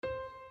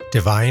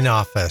Divine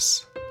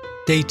Office,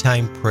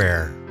 Daytime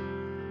Prayer.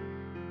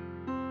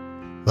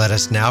 Let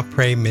us now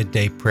pray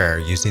midday prayer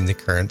using the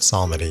current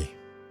psalmody.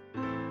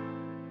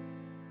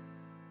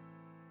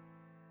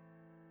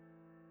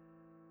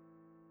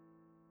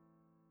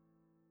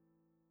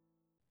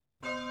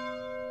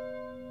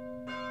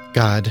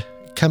 God,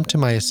 come to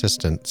my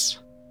assistance.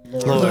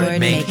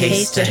 Lord, make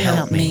haste to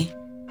help me.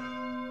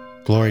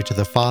 Glory to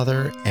the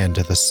Father, and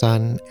to the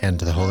Son, and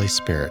to the Holy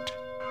Spirit.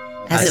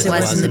 As it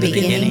was in the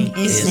beginning,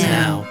 is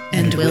now,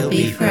 and will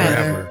be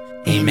forever.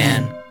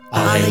 Amen.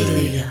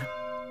 Alleluia.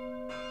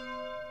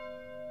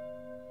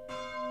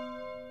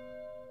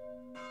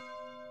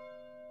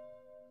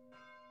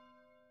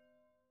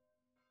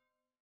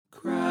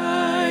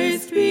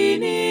 Christ be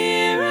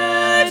near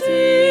at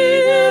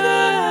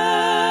either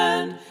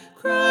hand,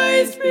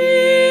 Christ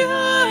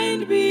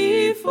behind,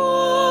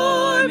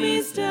 before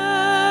me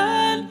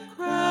stand,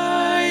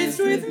 Christ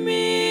with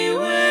me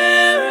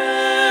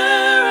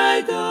where'er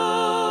I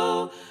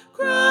go,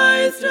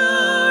 Christ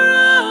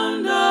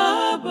around,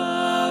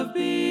 above,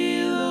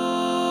 below.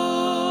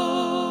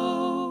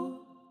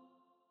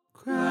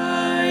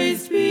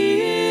 Christ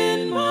be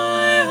in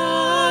my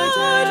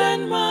heart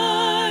and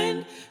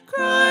mind,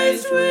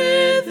 Christ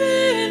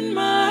within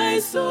my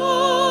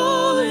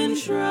soul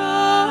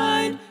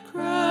enshrined,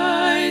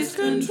 Christ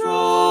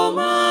control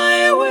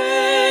my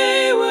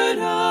wayward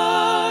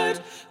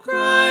heart,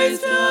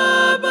 Christ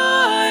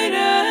abide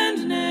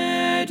and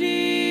ne'er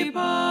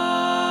depart.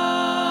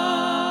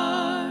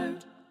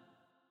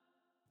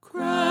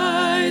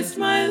 Christ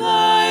my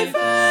life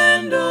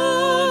and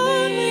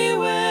only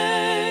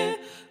way,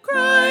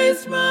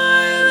 Christ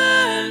my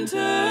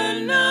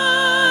lantern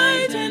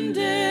night and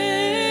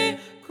day,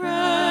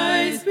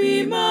 Christ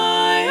be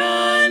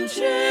my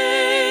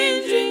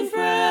unchanging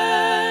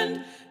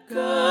friend,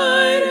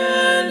 guide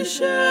and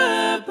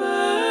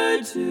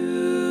shepherd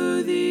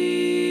to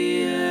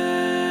the end.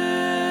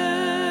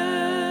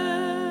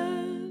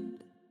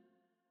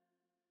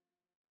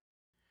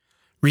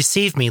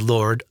 Receive me,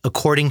 Lord,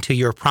 according to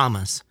your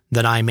promise,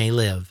 that I may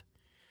live.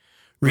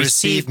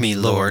 Receive me,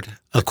 Lord,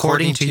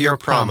 according to your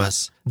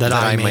promise, that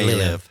I may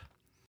live.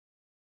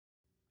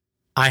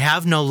 I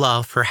have no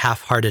love for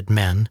half-hearted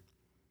men.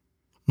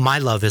 My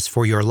love is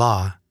for your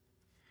law.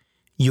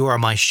 You are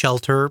my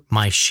shelter,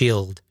 my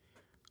shield.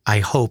 I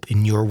hope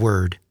in your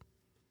word.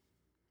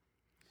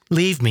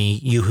 Leave me,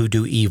 you who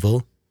do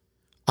evil.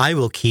 I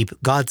will keep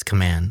God's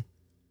command.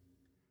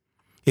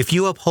 If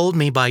you uphold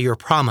me by your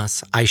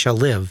promise, I shall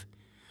live.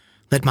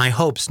 Let my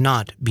hopes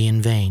not be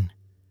in vain.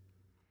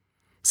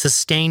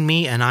 Sustain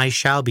me, and I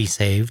shall be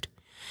saved,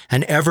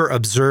 and ever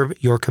observe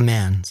your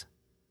commands.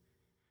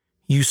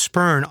 You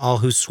spurn all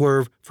who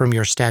swerve from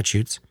your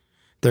statutes.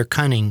 Their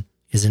cunning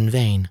is in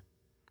vain.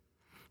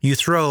 You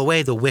throw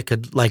away the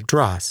wicked like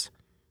dross.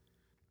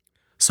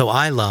 So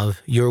I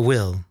love your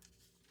will.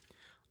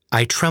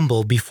 I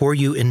tremble before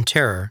you in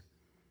terror.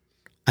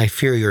 I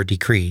fear your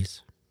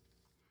decrees.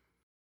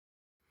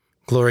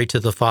 Glory to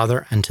the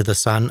Father, and to the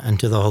Son, and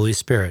to the Holy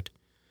Spirit.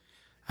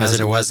 As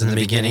it was in the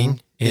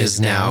beginning, is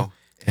now,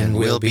 and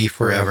will be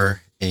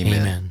forever.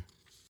 Amen.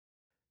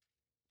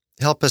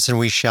 Help us and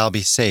we shall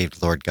be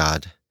saved, Lord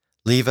God.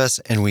 Leave us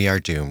and we are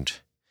doomed.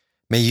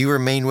 May you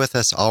remain with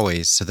us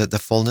always, so that the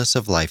fullness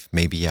of life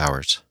may be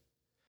ours.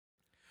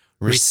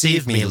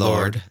 Receive me,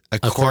 Lord,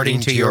 according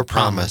to your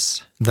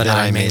promise, that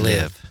I may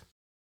live.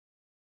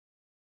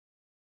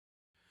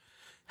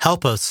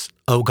 Help us,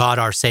 O God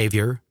our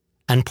Savior,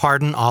 and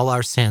pardon all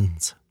our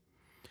sins.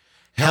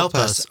 Help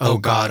us, O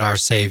God our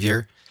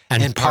Savior,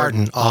 and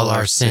pardon all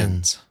our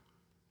sins.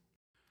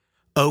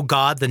 O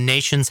God, the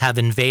nations have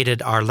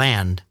invaded our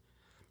land.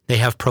 They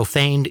have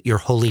profaned your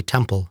holy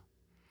temple.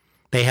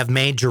 They have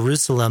made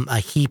Jerusalem a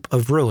heap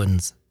of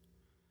ruins.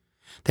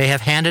 They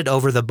have handed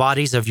over the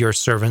bodies of your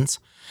servants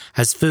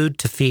as food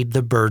to feed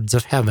the birds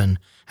of heaven,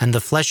 and the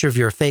flesh of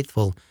your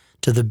faithful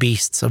to the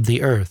beasts of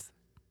the earth.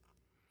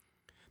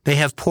 They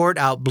have poured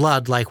out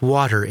blood like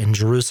water in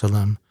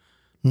Jerusalem.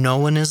 No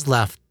one is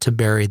left to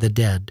bury the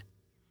dead.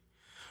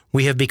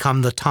 We have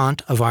become the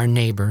taunt of our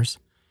neighbors,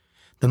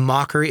 the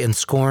mockery and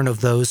scorn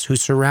of those who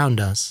surround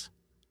us.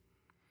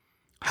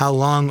 How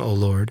long, O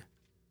Lord?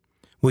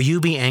 Will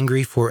you be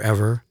angry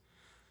forever?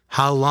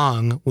 How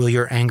long will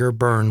your anger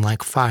burn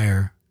like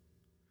fire?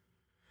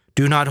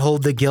 Do not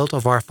hold the guilt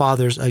of our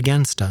fathers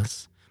against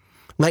us.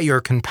 Let your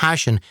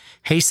compassion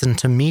hasten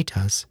to meet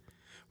us.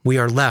 We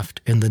are left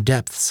in the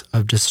depths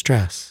of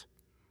distress.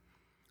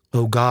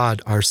 O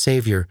God, our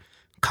Savior,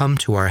 come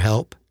to our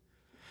help.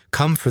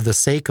 Come for the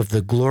sake of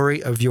the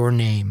glory of your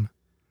name.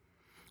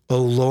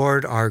 O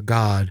Lord our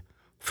God,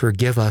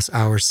 forgive us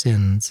our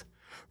sins.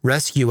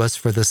 Rescue us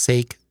for the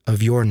sake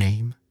of your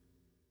name.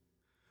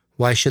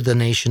 Why should the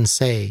nations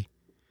say,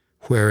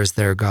 where is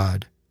their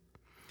God?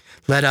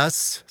 Let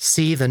us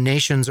see the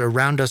nations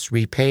around us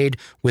repaid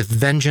with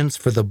vengeance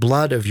for the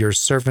blood of your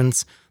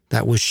servants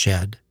that was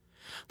shed.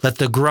 Let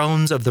the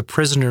groans of the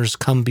prisoners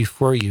come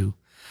before you.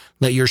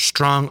 Let your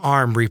strong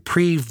arm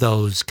reprieve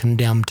those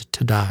condemned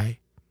to die.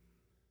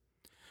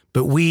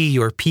 But we,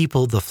 your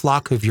people, the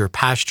flock of your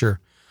pasture,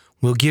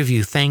 will give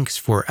you thanks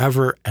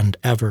forever and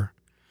ever.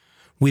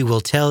 We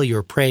will tell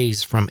your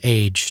praise from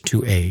age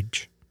to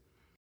age.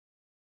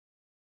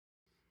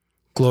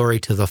 Glory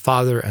to the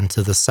Father, and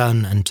to the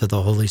Son, and to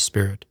the Holy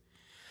Spirit.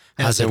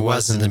 As it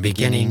was in the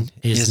beginning,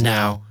 is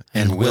now,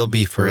 and will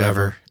be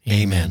forever.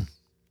 Amen.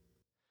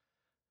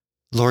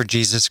 Lord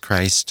Jesus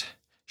Christ,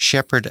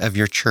 Shepherd of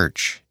your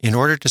Church, in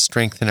order to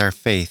strengthen our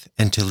faith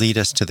and to lead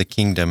us to the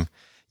kingdom,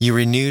 you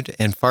renewed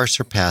and far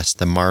surpassed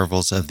the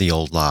marvels of the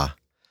old law.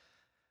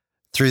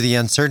 Through the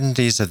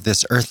uncertainties of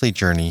this earthly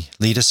journey,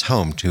 lead us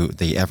home to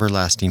the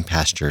everlasting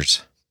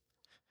pastures.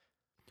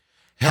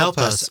 Help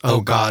us,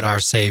 O God, our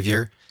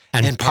Savior,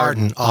 and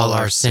pardon all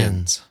our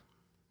sins.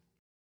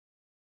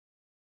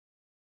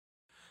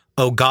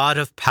 O God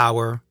of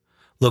power,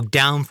 look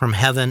down from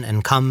heaven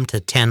and come to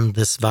tend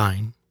this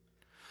vine.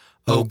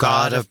 O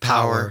God of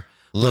power,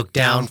 look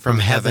down from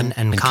heaven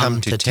and come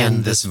to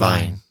tend this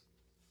vine.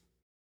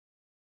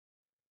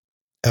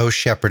 O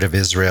Shepherd of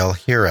Israel,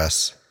 hear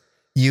us.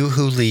 You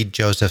who lead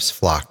Joseph's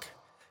flock,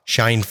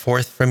 shine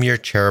forth from your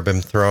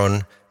cherubim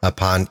throne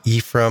upon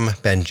Ephraim,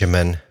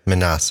 Benjamin,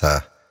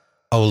 Manasseh.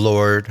 O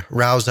Lord,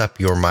 rouse up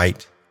your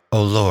might.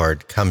 O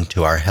Lord, come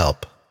to our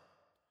help.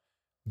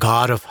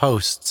 God of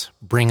hosts,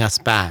 bring us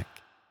back.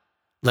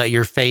 Let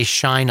your face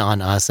shine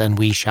on us, and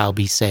we shall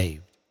be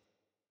saved.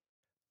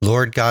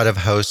 Lord God of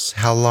hosts,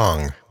 how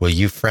long will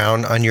you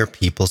frown on your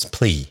people's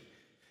plea?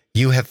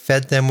 You have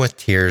fed them with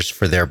tears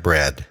for their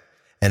bread,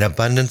 an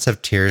abundance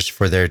of tears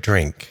for their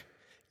drink.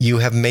 You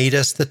have made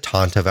us the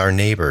taunt of our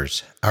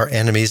neighbors. Our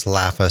enemies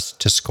laugh us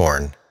to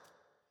scorn.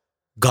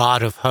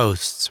 God of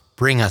hosts,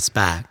 bring us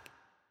back.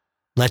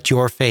 Let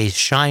your face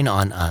shine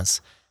on us,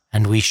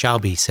 and we shall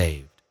be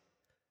saved.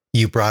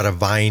 You brought a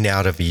vine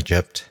out of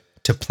Egypt.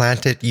 To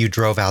plant it, you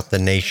drove out the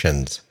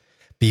nations.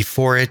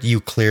 Before it,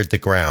 you cleared the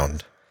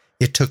ground.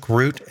 It took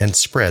root and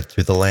spread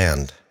through the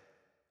land.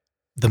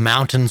 The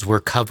mountains were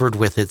covered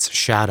with its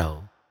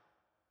shadow,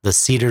 the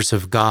cedars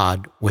of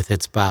God with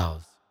its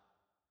boughs.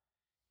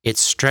 It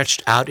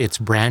stretched out its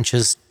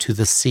branches to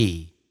the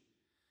sea.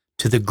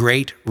 To the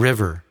great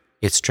river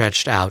it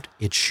stretched out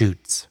its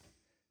shoots.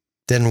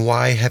 Then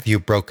why have you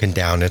broken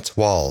down its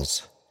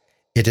walls?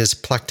 It is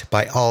plucked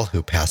by all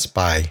who pass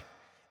by.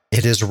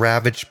 It is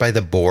ravaged by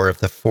the boar of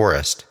the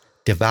forest,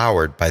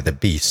 devoured by the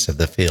beasts of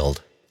the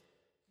field.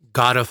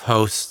 God of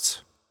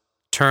hosts,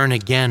 turn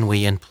again,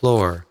 we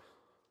implore.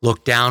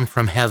 Look down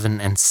from heaven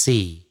and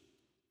see.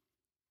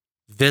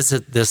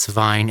 Visit this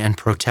vine and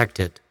protect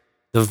it,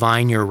 the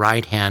vine your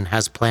right hand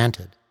has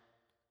planted.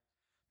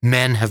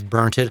 Men have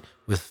burnt it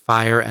with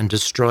fire and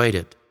destroyed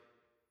it.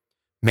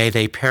 May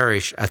they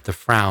perish at the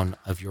frown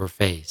of your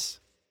face.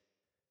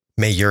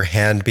 May your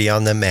hand be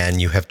on the man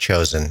you have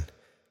chosen,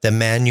 the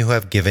man you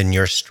have given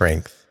your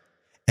strength.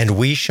 And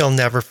we shall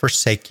never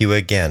forsake you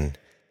again.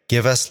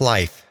 Give us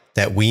life,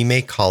 that we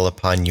may call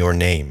upon your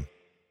name.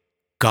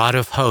 God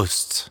of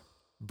hosts,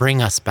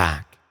 bring us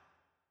back.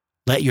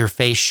 Let your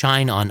face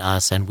shine on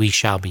us, and we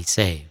shall be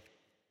saved.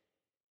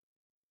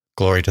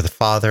 Glory to the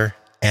Father,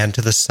 and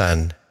to the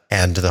Son,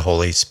 and to the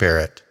Holy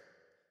Spirit.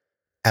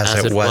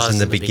 As it was in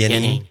the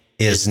beginning,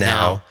 is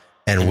now,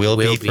 and will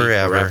be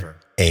forever.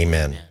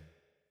 Amen.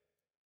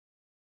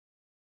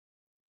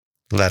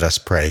 Let us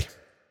pray.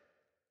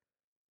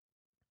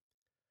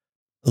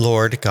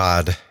 Lord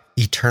God,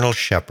 eternal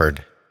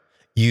Shepherd,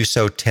 you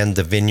so tend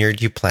the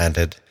vineyard you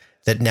planted,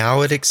 that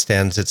now it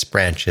extends its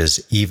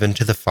branches even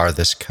to the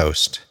farthest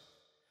coast.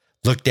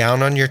 Look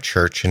down on your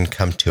church and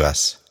come to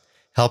us.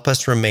 Help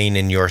us remain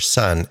in your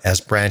Son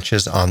as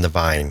branches on the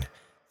vine,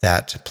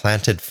 that,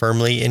 planted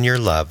firmly in your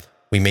love,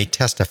 we may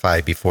testify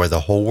before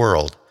the whole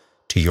world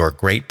to your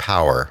great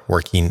power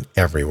working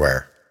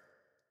everywhere.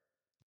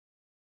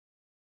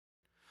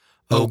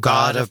 O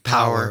God of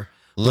power,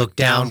 look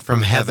down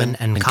from heaven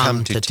and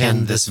come to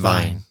tend this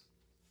vine.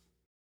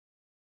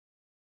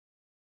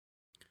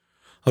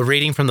 A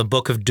reading from the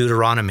book of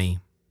Deuteronomy.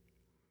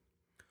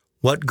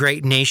 What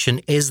great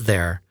nation is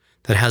there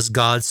that has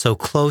God so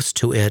close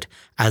to it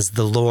as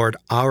the Lord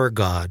our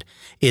God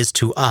is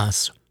to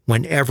us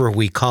whenever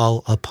we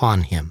call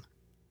upon him?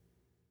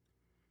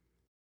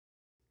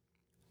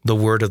 The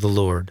word of the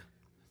Lord.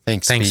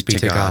 Thanks be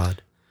to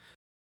God.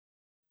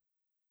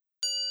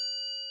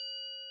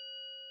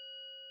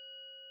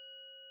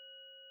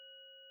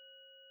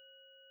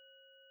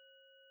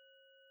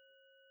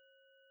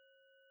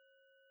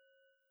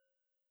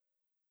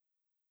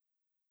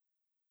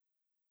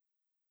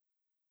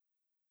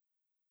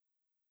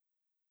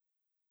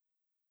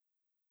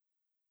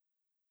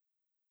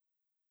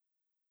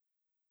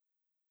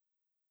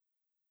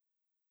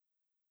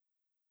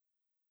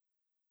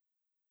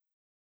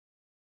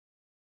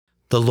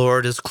 The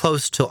Lord is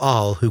close to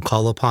all who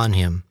call upon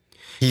him.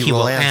 He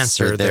will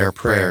answer their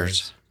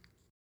prayers.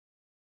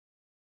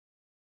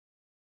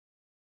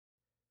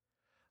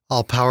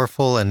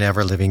 All-powerful and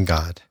ever-living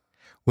God,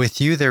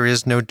 with you there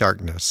is no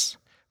darkness.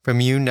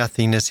 From you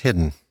nothing is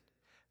hidden.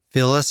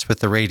 Fill us with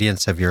the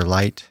radiance of your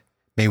light.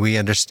 May we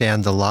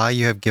understand the law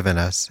you have given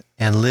us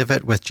and live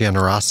it with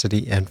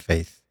generosity and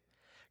faith.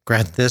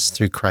 Grant this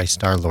through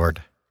Christ our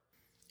Lord.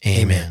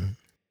 Amen.